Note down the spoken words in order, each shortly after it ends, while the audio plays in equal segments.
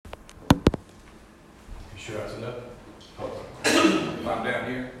Sure that's enough? If I'm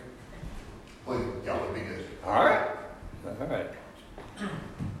down here? Please, y'all would be good. All right. All right.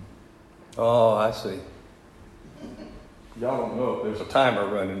 Oh, I see. Y'all don't know if there's a timer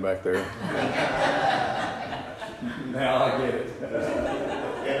running back there. Now I get it.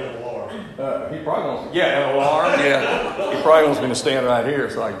 And an alarm. He probably wants, yeah, an alarm. Yeah, he probably wants me to stand right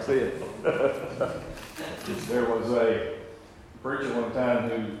here so I can see it. There was a preacher one time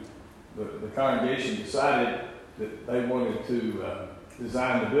who the congregation decided that they wanted to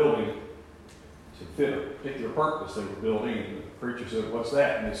design the building to fit a particular purpose they were building. And the preacher said, "What's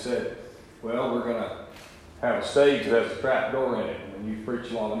that?" And they said, "Well, we're going to have a stage that has a trap door in it. And when you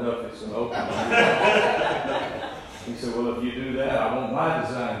preach long enough, it's going to open." He said, "Well, if you do that, I want my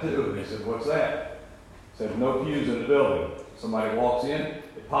design too." And they said, "What's that?" He said, "No pews in the building. Somebody walks in,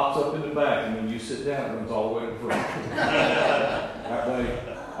 it pops up in the back, and when you sit down, it runs all the way to the front." That way,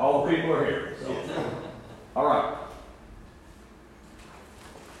 all the people are here. So. All right.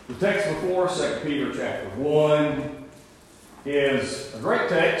 The text before 2 Peter chapter 1 is a great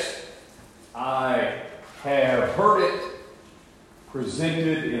text. I have heard it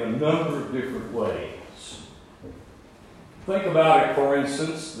presented in a number of different ways. Think about it, for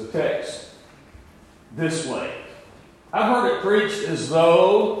instance, the text this way. I've heard it preached as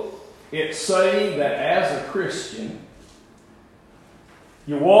though it's saying that as a Christian,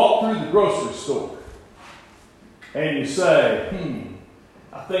 you walk through the grocery store and you say,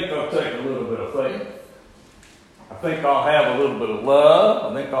 I think I'll take a little bit of faith. I think I'll have a little bit of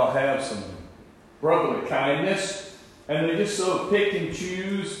love. I think I'll have some brotherly kindness. And they just sort of pick and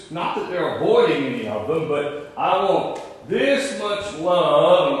choose. Not that they're avoiding any of them, but I want this much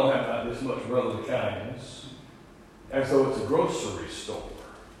love, and I'll have about this much brotherly kindness. As though it's a grocery store.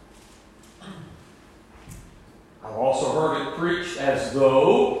 I've also heard it preached as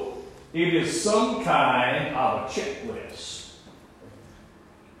though it is some kind of a checklist.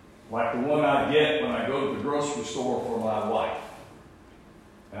 Like the one I get when I go to the grocery store for my wife.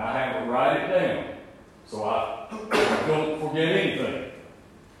 And I have to write it down so I don't forget anything.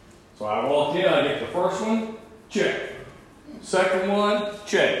 So I walk in, I get the first one, check. Second one,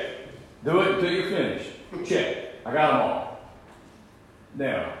 check. Do it until you're finished. Check. I got them all.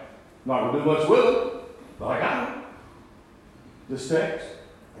 Now, I'm not going to do much with them, but I got them. This text,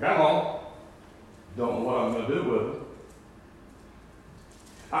 I got them all. Don't know what I'm going to do with them.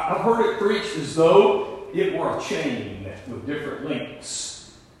 I've heard it preached as though it were a chain with different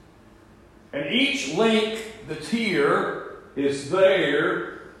links. And each link that's here is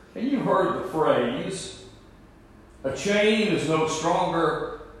there. And you've heard the phrase, a chain is no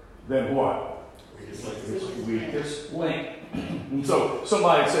stronger than what? Weakest link. And so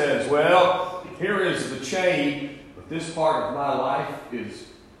somebody says, well, here is the chain, but this part of my life is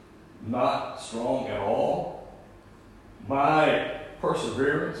not strong at all. My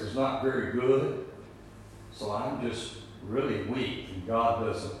perseverance is not very good. So I'm just really weak and God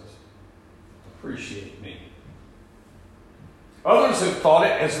doesn't appreciate me. Others have taught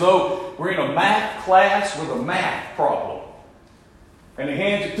it as though we're in a math class with a math problem. And he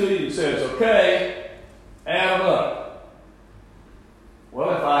hands it to you and says, okay, add them up. Well,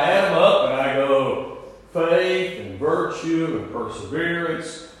 if I add them up and I go faith and virtue and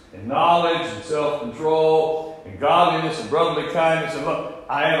perseverance and knowledge and self-control and godliness and brotherly kindness and love,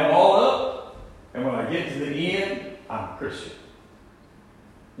 I add them all up, and when I get to the end, I'm a Christian.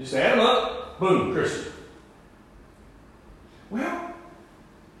 Just add them up, boom, Christian. Well,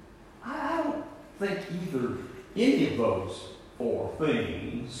 I don't think either any of those four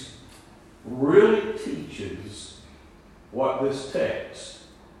things really teaches what this text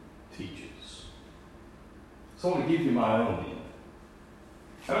teaches. So I want to give you my own end.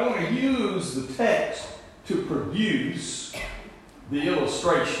 I want to use the text to produce the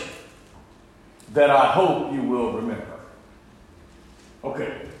illustration that I hope you will remember.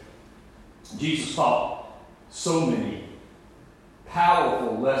 Okay. Jesus taught so many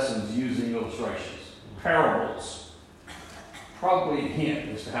powerful lessons using illustrations, parables, probably a hint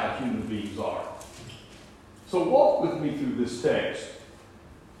as to how human beings are. So walk with me through this text.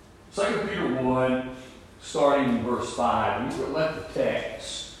 2 Peter 1, starting in verse 5. We will let the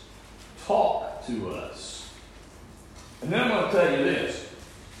text talk to us. And then I'm going to tell you this.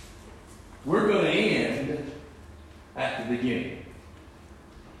 We're going to end at the beginning.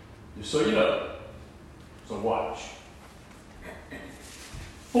 Just so you know. So watch.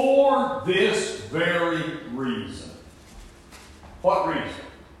 For this very reason. What reason?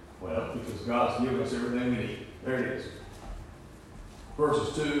 Well, because God's given us everything we need. There it is.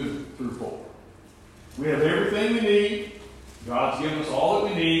 Verses 2 through 4. We have everything we need. God's given us all that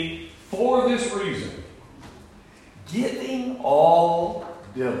we need. For this reason,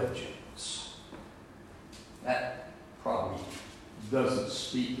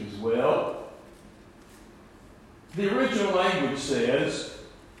 says,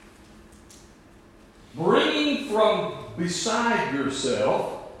 bringing from beside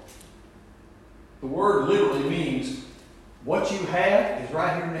yourself, the word literally means what you have is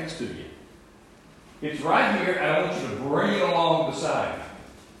right here next to you. It's right here, and I want you to bring it along beside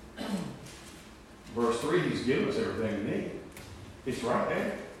you. Verse 3, he's given us everything we need. It's right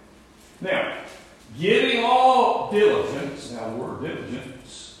there. Now, giving all diligence, now the word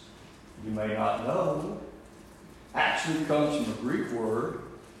diligence, you may not know, actually comes from the Greek word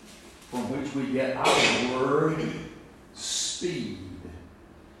from which we get our word speed.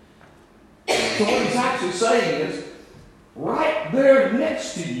 So what he's actually saying is, right there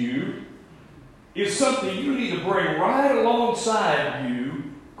next to you is something you need to bring right alongside you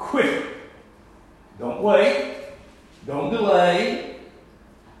quick. Don't wait. Don't delay.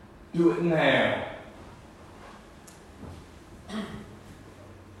 Do it now.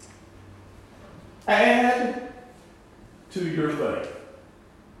 Add to your faith.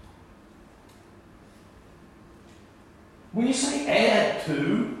 When you say add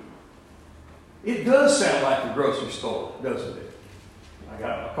to, it does sound like the grocery store, doesn't it? I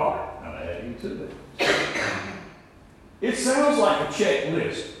got my cart, I'm adding to it. It sounds like a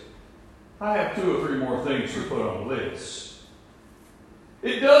checklist. I have 2 or 3 more things to put on the list.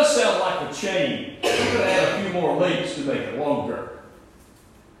 It does sound like a chain. I'm going to add a few more links to make it longer.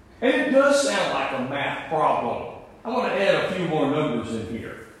 And it does sound like a math problem. I want to add a few more numbers in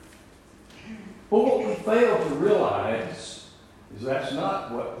here. But what we fail to realize is that's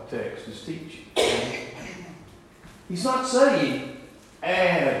not what the text is teaching. He's not saying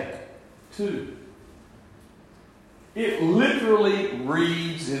add to. It literally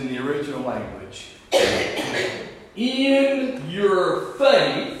reads in the original language, in your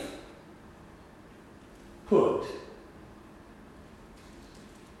faith, put.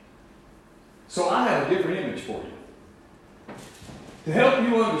 So I have a different image for you. To help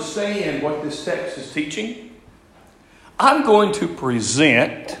you understand what this text is teaching, I'm going to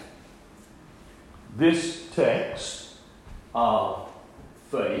present this text of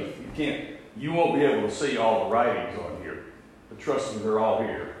faith. You won't be able to see all the writings on here, but trust me, they're all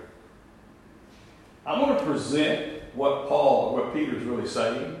here. I'm going to present what Peter's really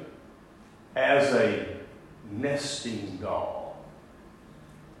saying as a nesting doll.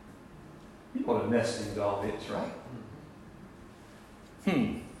 You know what a nesting doll is, right?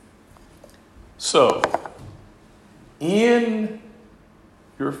 So, in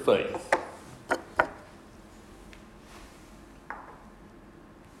your faith,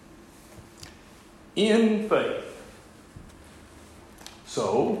 in faith.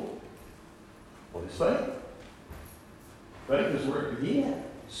 So, what is faith? Faith is where it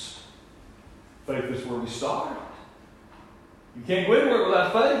begins. Faith is where we start. You can't go anywhere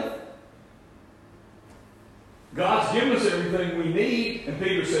without faith. God's given us everything we need, and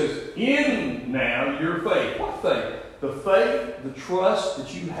Peter says, in now your faith. What faith? The faith, the trust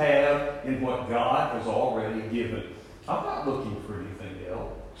that you have in what God has already given. I'm not looking for anything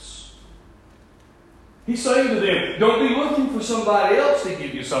else. He's saying to them, don't be looking for somebody else to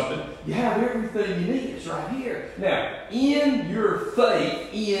give you something. You have everything you need. It's right here. Now, in your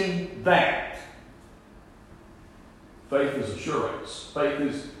faith, in that. Faith is assurance. Faith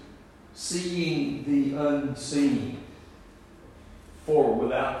is seeing the unseen. For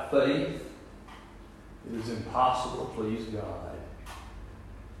without faith, it is impossible to please God.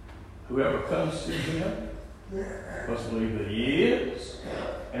 Whoever comes to Him must believe that He is,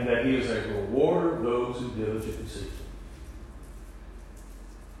 and that He is a rewarder of those who diligently seek Him.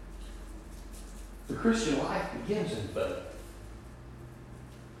 The Christian life begins in faith.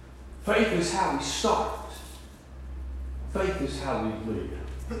 Faith is how we start. Faith is how we live.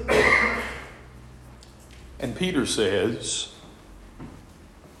 And Peter says,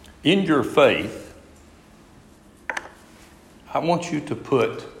 in your faith, I want you to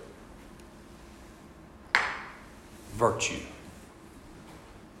put virtue.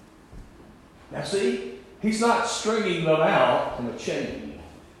 Now see, he's not stringing them out in a chain.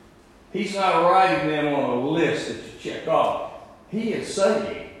 He's not writing them on a list that you check off. He is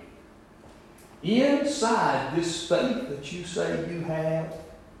saying, inside this faith that you say you have,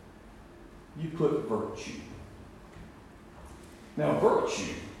 you put virtue. Now,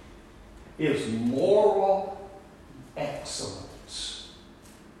 virtue is moral excellence.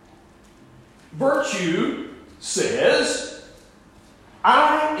 Virtue says,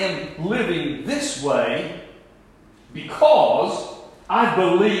 I am living this way because I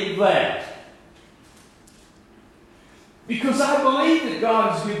believe that. Because I believe that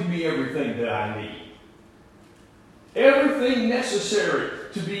God has given me everything that I need. Everything necessary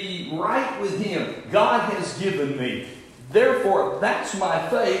to be right with Him, God has given me. Therefore, that's my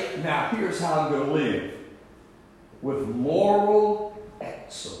faith. Now, here's how I'm going to live. With moral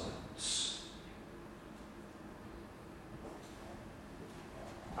excellence.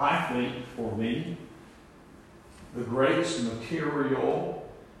 I think, for me, the greatest material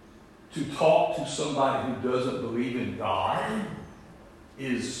to talk to somebody who doesn't believe in God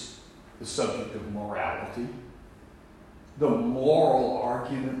is the subject of morality. The moral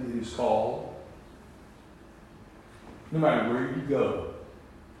argument, it is called. No matter where you go,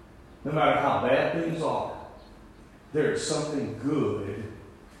 no matter how bad things are, there is something good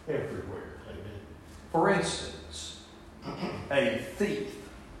everywhere. For instance, a thief.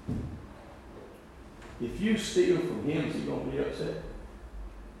 If you steal from him, is he going to be upset?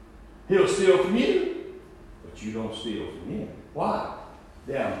 He'll steal from you, but you don't steal from him. Why?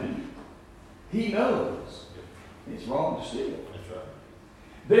 Down deep. He knows it's wrong to steal. That's right.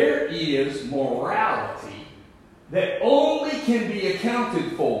 There is morality that only can be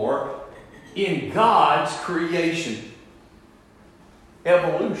accounted for in God's creation.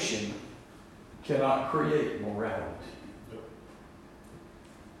 Evolution cannot create morality.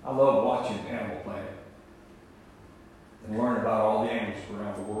 I love watching Animal Planet and learn about all the animals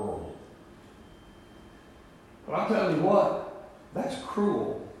around the world. But I'll tell you what, that's a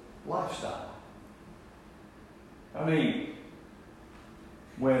cruel lifestyle. I mean,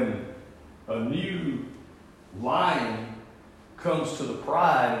 when a new lion comes to the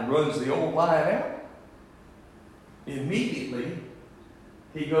pride and runs the old lion out, immediately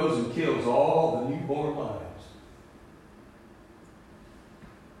he goes and kills all the newborn lions.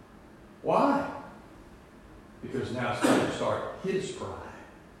 Why? Because now it's going to start his pride.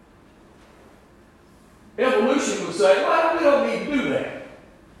 Evolution would say, well, we don't need to do that.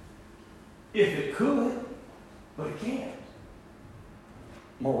 If it could, but it can't.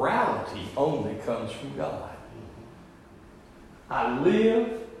 Morality only comes from God. I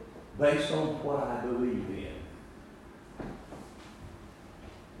live based on what I believe in.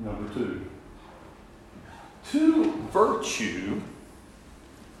 Number two. To virtue,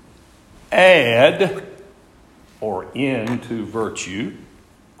 add, or into virtue,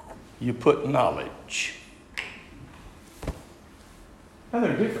 you put knowledge. Now,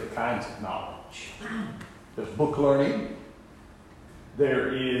 there are different kinds of knowledge. There's book learning.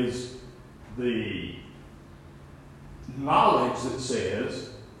 There is the knowledge that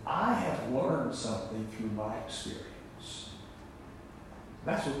says, I have learned something through my experience.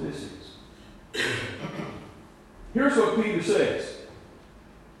 That's what this is. Here's what Peter says.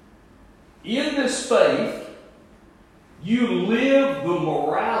 In this faith, you live the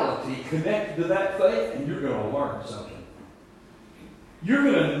morality connected to that faith, and you're going to learn something. You're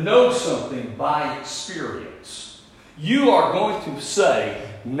going to know something by experience. You are going to say,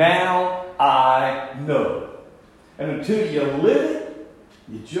 now I know. And until you live it,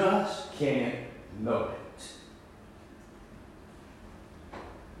 you just can't know it.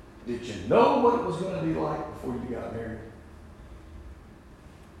 Did you know what it was going to be like before you got married?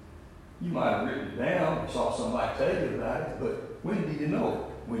 You might have written it down or saw somebody tell you about it, but when did you know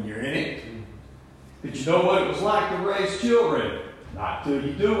it? When you're in it. Did you know what it was like to raise children? Not till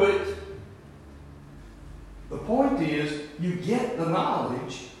you do it. The point is, you get the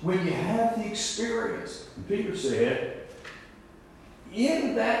knowledge when you have the experience. And Peter said,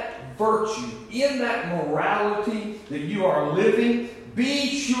 in that virtue, in that morality that you are living,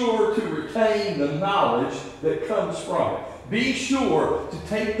 be sure to retain the knowledge that comes from it. Be sure to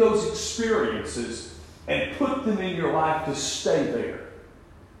take those experiences and put them in your life to stay there.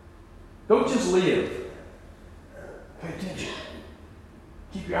 Don't just live. Pay attention.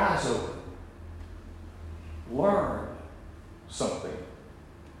 Keep your eyes open. Learn something.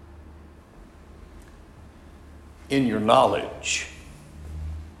 In your knowledge.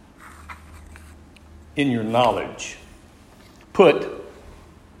 In your knowledge. Put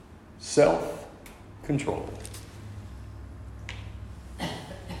self-control.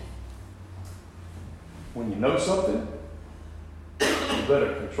 When you know something, you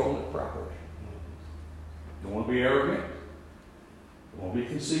better control it properly. You don't want to be arrogant. You want to be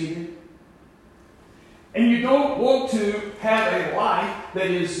conceited. And you don't want to have a life that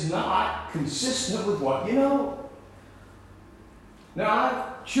is not consistent with what you know. Now,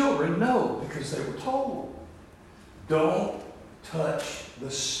 our children know because they were told, don't touch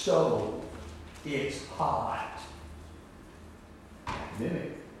the stove. It's hot.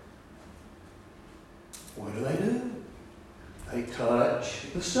 Mimic. What do? They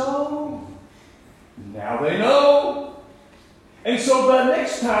touch the stove. Now they know. And so the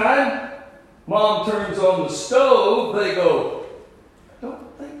next time Mom turns on the stove, they go, I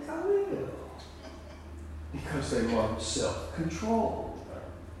don't think I will. Because they learn self-control.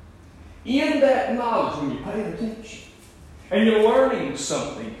 In that knowledge, when you're paying attention and you're learning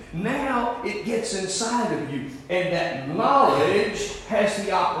something, now it gets inside of you, and that knowledge has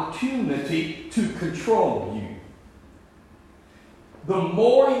the opportunity to control you. The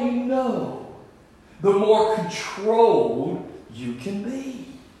more you know, the more controlled you can be.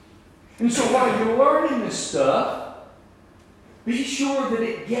 And so while you're learning this stuff, be sure that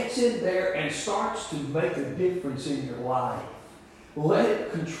it gets in there and starts to make a difference in your life. Let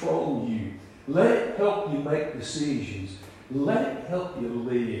it control you. Let it help you make decisions. Let it help you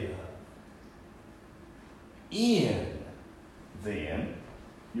live. Then,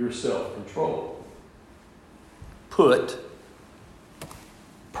 your self-control. Put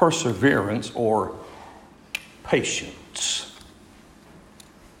perseverance or patience.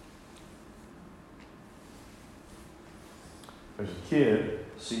 There's a kid,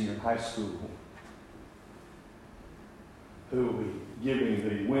 senior in high school, who will be giving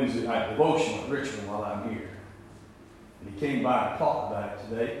the Wednesday night devotion at Richmond while I'm here. And he came by and talked about it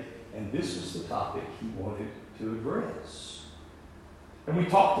today, and this was the topic he wanted to address. And we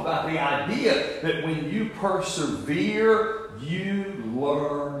talked about the idea that when you persevere, you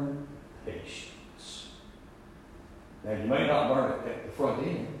learn patience. Now, you may not learn it at the front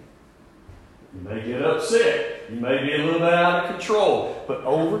end. You may get upset. You may be a little bit out of control. But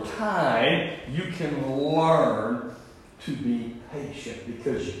over time, you can learn to be patient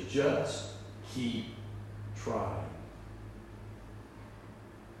because you just keep trying.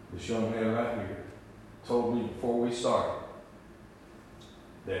 This young man right here told me before we started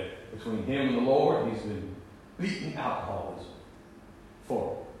that between him and the Lord, he's been beating alcoholism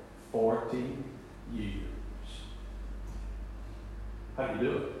for 40 years. How do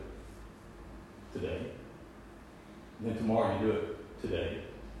you do it? Today. And then tomorrow you do it today.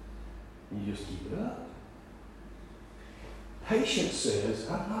 And you just keep it up. Patience says,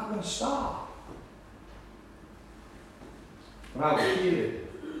 I'm not going to stop. When I was a kid,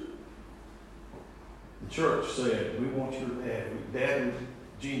 the church said, we want your dad,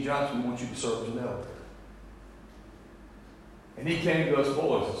 Gene Johnson, we want you to serve as an elder. And he came to us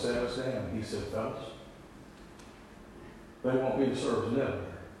boys and sat us down. He said, fellas, they want me to serve as an elder.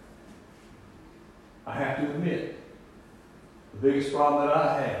 I have to admit, the biggest problem that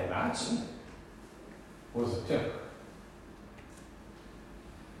I had, and I'd seen it, was a temper.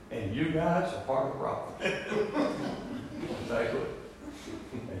 And you guys are part of the problem. Exactly.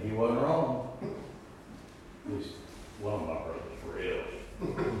 And he wasn't wrong. He's one of my brothers, really.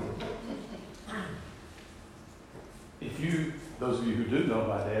 If you, those of you who do know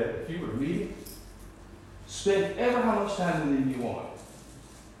my dad, if you were to meet him, spend ever how much time with him you want.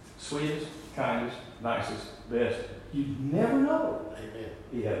 Sweetest, kindest, nicest, best. You'd never know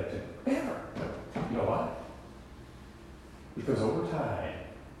he had a temper. Ever. You know why? Because over time,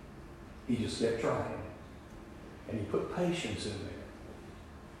 he just kept trying. And he put patience in there.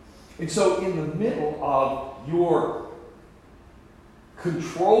 And so in the middle of your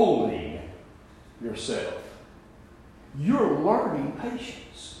controlling yourself, you're learning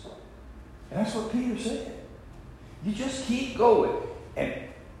patience. And that's what Peter said. You just keep going and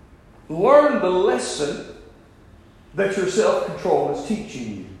learn the lesson that your self-control is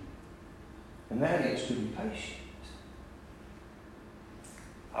teaching you. And that is to be patient.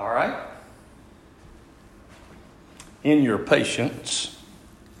 All right? In your patience,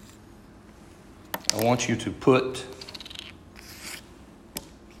 I want you to put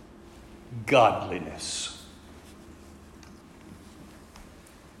godliness.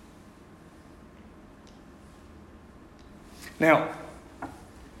 Now,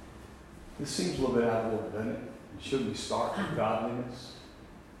 this seems a little bit out of order, doesn't it? Should we start with godliness?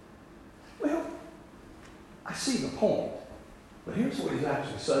 Well, I see the point, but here's what he's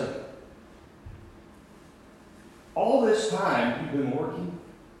actually saying. All this time you've been working,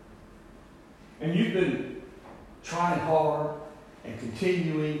 and you've been trying hard and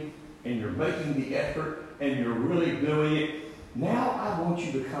continuing, and you're making the effort, and you're really doing it. Now I want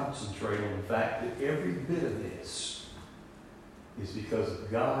you to concentrate on the fact that every bit of this is because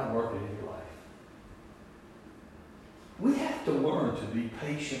of God working in your life. We have to learn to be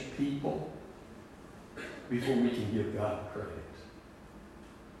patient people before we can give God credit.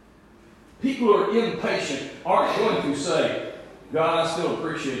 People who are impatient aren't going to say, God, I still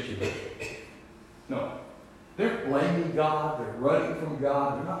appreciate you. No. They're blaming God. They're running from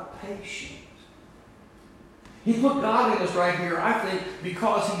God. They're not patient. He put God in us right here, I think,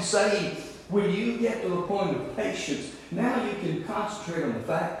 because he's saying, when you get to the point of patience, now you can concentrate on the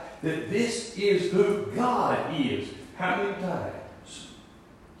fact that this is who God is. How many times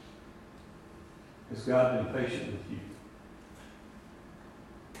Has God been patient with you?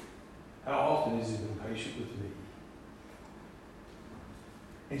 How often has He been patient with me?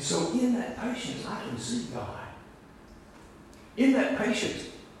 And so in that patience, I can see God. In that patience,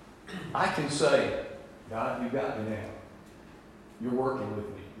 I can say, God, you got me now. You're working with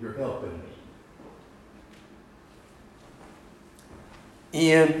me. You're helping me.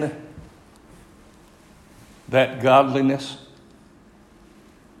 In that godliness,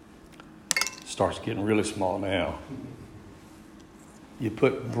 starts getting really small now. You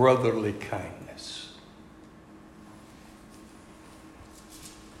put brotherly kindness.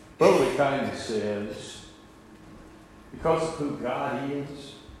 Brotherly kindness says, because of who God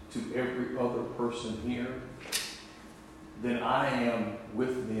is to every other person here, then I am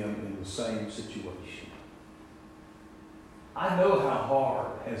with them in the same situation. I know how hard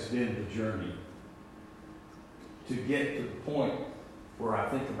has been the journey to get to the point where I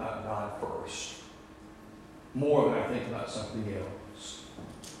think about God first, more than I think about something else.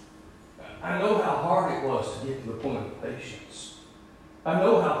 I know how hard it was to get to the point of patience. I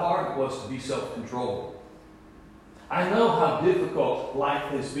know how hard it was to be self-controlled. I know how difficult life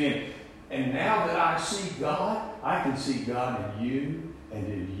has been. And now that I see God, I can see God in you and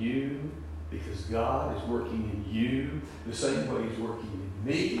in you, because God is working in you the same way He's working in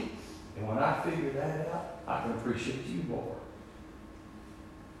me. And when I figure that out, I can appreciate you more.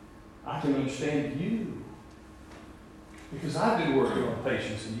 I can understand you. Because I've been working on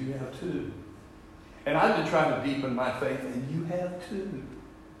patience and you have too. And I've been trying to deepen my faith and you have too.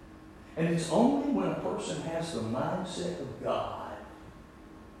 And it's only when a person has the mindset of God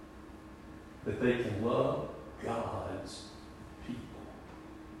that they can love God's people.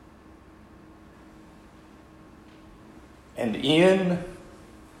 And in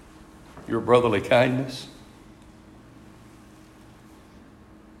your brotherly kindness,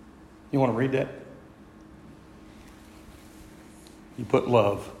 you want to read that? You put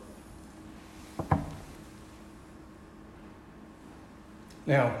love.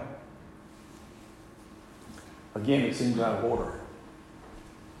 Now, again, it seems out of order.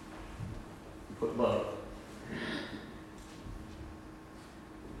 You put love.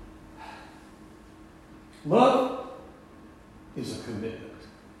 Love is a commitment.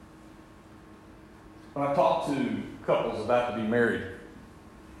 When I talk to couples about to be married,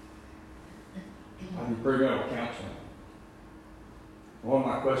 I do premarital counseling. One of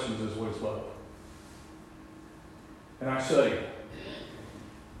my questions is, what is love? And I say,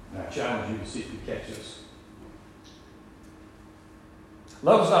 and I challenge you to see if you catch this.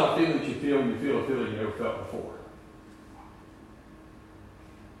 Love is not a feeling that you feel when you feel a feeling you never felt before.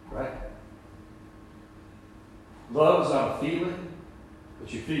 Right? Love is not a feeling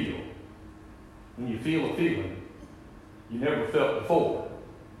that you feel when you feel a feeling you never felt before,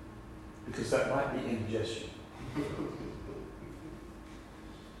 because that might be indigestion.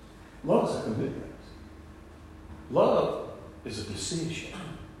 Love is a commitment. Love is a decision.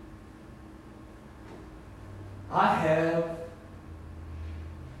 I have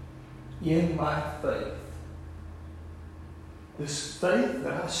in my faith, this faith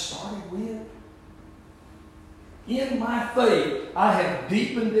that I started with, in my faith, I have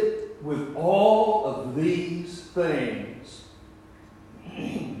deepened it with all of these things.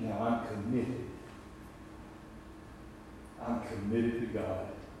 Now I'm committed. I'm committed to God.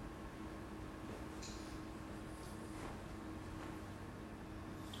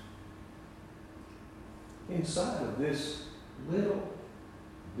 Inside of this little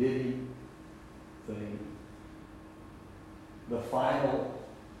bitty thing, the final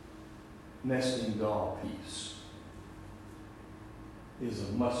nesting doll piece is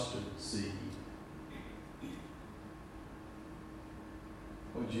a mustard seed.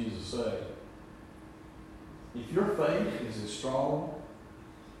 What did Jesus say? If your faith is as strong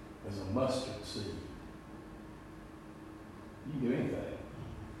as a mustard seed, you can do anything.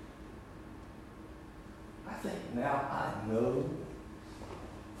 I think now I know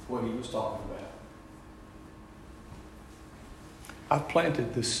what he was talking about. I've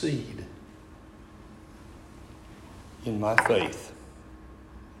planted the seed in my faith.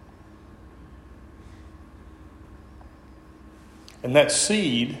 And that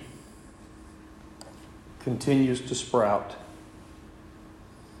seed continues to sprout.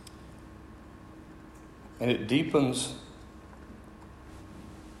 And it deepens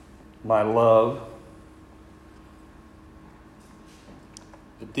my love.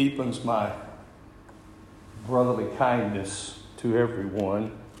 It deepens my brotherly kindness to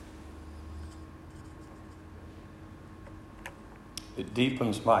everyone. It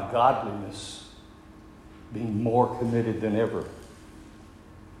deepens my godliness, being more committed than ever.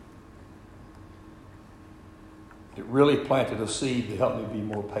 It really planted a seed to help me be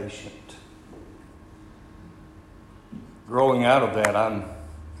more patient. Growing out of that, I'm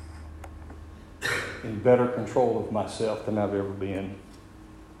in better control of myself than I've ever been.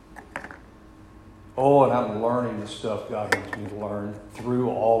 Oh, and I'm learning the stuff God wants me to learn through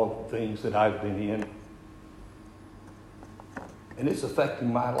all of the things that I've been in. And it's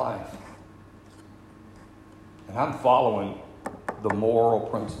affecting my life. And I'm following the moral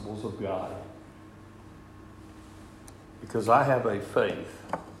principles of God. Because I have a faith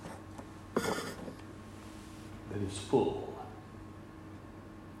that is full.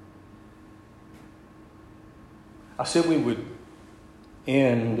 I said we would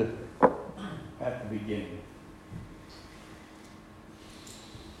end at the beginning.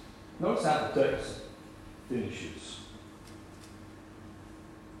 Notice how the text finishes.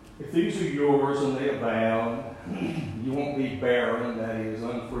 If these are yours and they abound, you won't be barren, that is,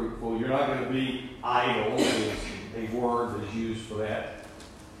 unfruitful. You're not going to be idle, is a word that is used for that,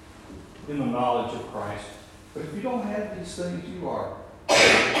 in the knowledge of Christ. But if you don't have these things, you are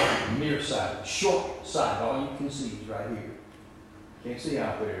nearsighted, short-sighted. All you can see is right here. Can't see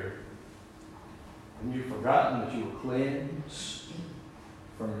out there. And you've forgotten that you were cleansed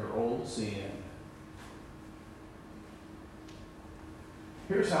from your old sin.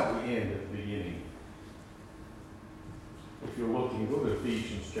 Here's how we end at the beginning. If you're looking, go to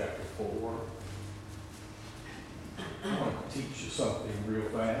Ephesians chapter 4. I want to teach you something real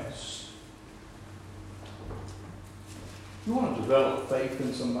fast. You want to develop faith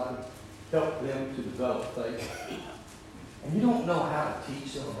in somebody, help them to develop faith. And you don't know how to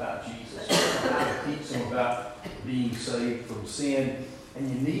teach them about Jesus, you don't know how to teach them about being saved from sin, and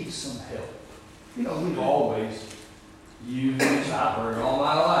you need some help. You know, we've always used, I've heard it all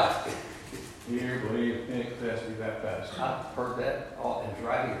my life. Here, believe, confess, be baptized. I've heard that all, and it's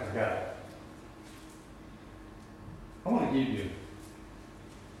right here. I got it. I want to give you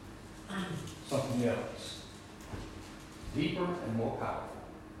something else, deeper and more powerful,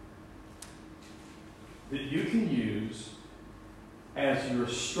 that you can use as your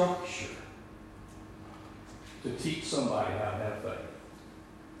structure to teach somebody how to have faith.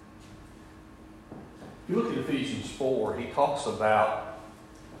 If you look at Ephesians 4, he talks about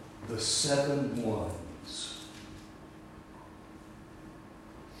the 7 ones.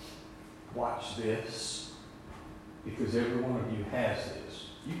 Watch this, because every one of you has this.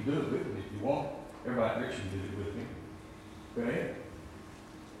 You can do it with me if you want. Everybody here should do it with me. Okay?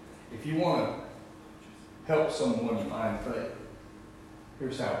 If you want to help someone find faith,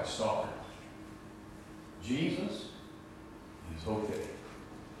 here's how it started. Jesus is okay.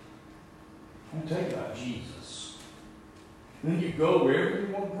 I'm going to tell you about Jesus. And then you go wherever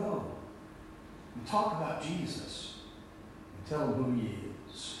you want to go. And talk about Jesus. And tell them who he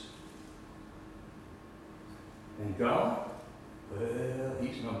is. And God, well,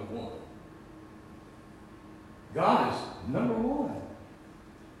 he's number one. God is number one.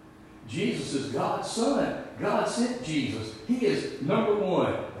 Jesus is God's Son. God sent Jesus. He is number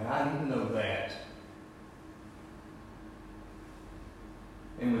one. And I need to know that.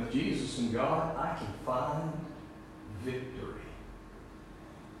 And with Jesus and God, I can find victory.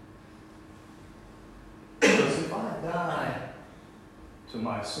 Because if I die to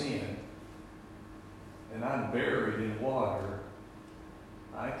my sin and I'm buried in water,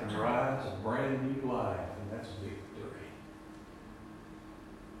 I can rise a brand new life, and that's victory.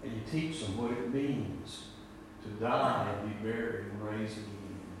 And you teach them what it means to die and be buried and raised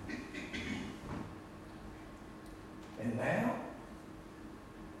again. And now,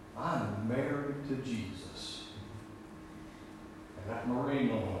 I'm married to Jesus. I got my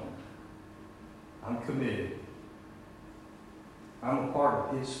ring on. I'm committed. I'm a part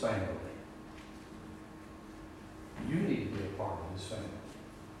of his family. You need to be a part of his family.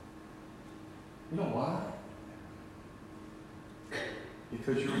 You know why?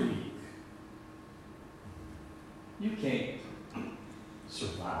 Because you're weak. You can't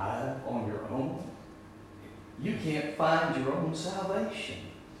survive on your own. You can't find your own salvation.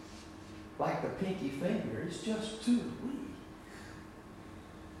 Like the pinky finger, it's just too weak.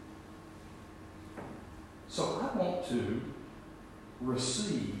 So I want to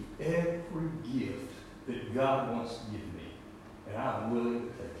receive every gift that God wants to give me, and I'm willing to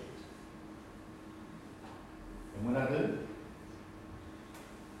take it. And when I do,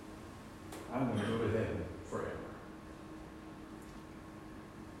 I'm going to go to heaven forever.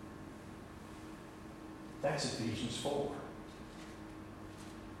 That's Ephesians 4.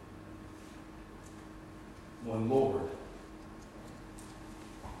 One Lord,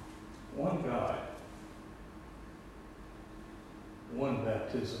 one God, one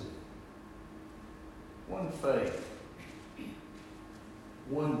baptism, one faith,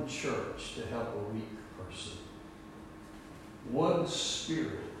 one church to help a weak person, one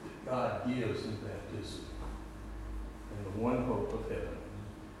spirit that God gives in baptism, and the one hope of heaven.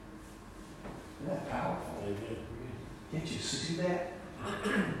 Isn't that powerful? Amen. Can't you see that?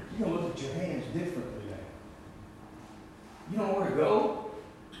 You're going to look at your hands differently now. You don't know where to go?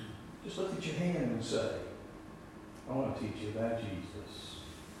 Just look at your hand and say, I want to teach you about Jesus.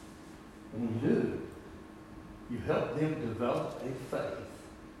 And when you do, you help them develop a faith.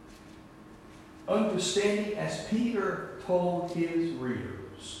 Understanding, as Peter told his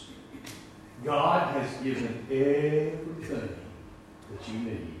readers, God has given everything that you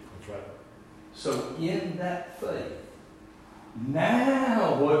need. That's right. So in that faith,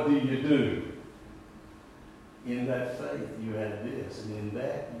 now what do you do? In that faith you add this, and in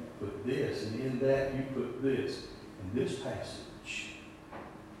that you put this, and in that you put this. And this passage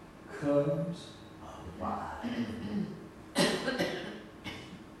comes alive.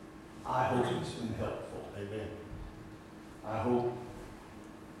 I hope it's been helpful. Amen. I hope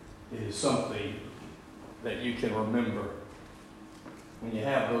it is something that you can remember when you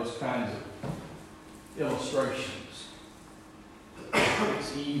have those kinds of illustrations.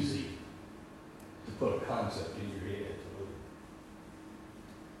 It's easy to put a concept in your head.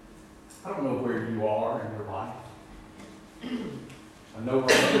 I don't know where you are in your life. I know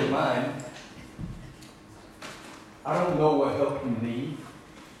where I'm in mine. I don't know what help you need.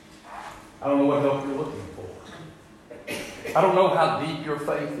 I don't know what help you're looking for. I don't know how deep your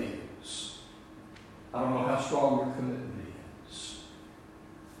faith is. I don't know how strong your commitment is.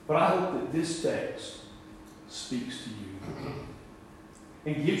 But I hope that this text speaks to you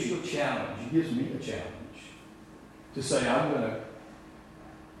and gives you a challenge. It gives me a challenge to say, I'm going to,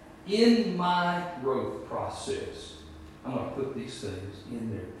 in my growth process, I'm going to put these things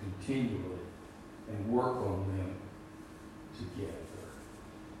in there continually and work on them together.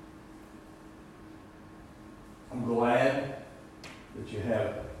 I'm glad that you have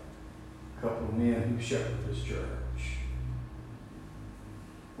a couple of men who shepherd this church.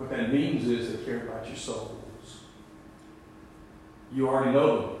 What that means is they care about your souls. You already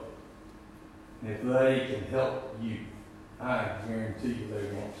know them. And if they can help you, I guarantee you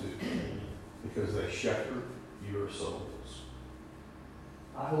they want to, because they shepherd your souls.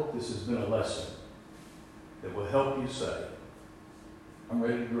 I hope this has been a lesson that will help you say, I'm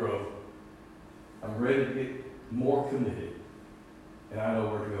ready to grow. I'm ready to get more committed. And I know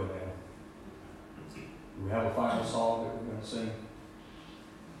where to go now. We have a final song that we're going to sing.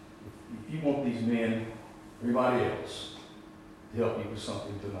 If you want these men, everybody else, to help you with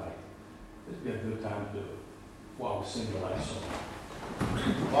something tonight, this would be a good time to do it while we sing the last song.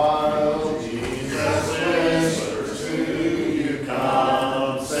 While Jesus whispers to you,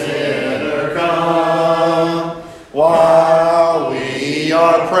 come, sinner, come. While we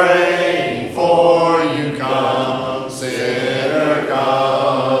are praying for you, come, sinner,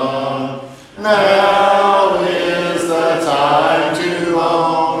 come. Now is the time to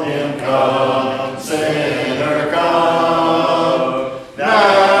own him, come, sinner, come.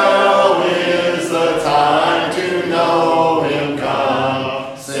 Now is the time to know him,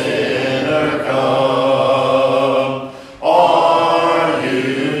 come, sinner, come. Are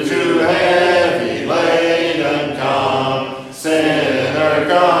you too heavy laden, come, sinner,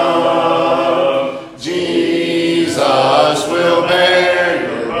 come.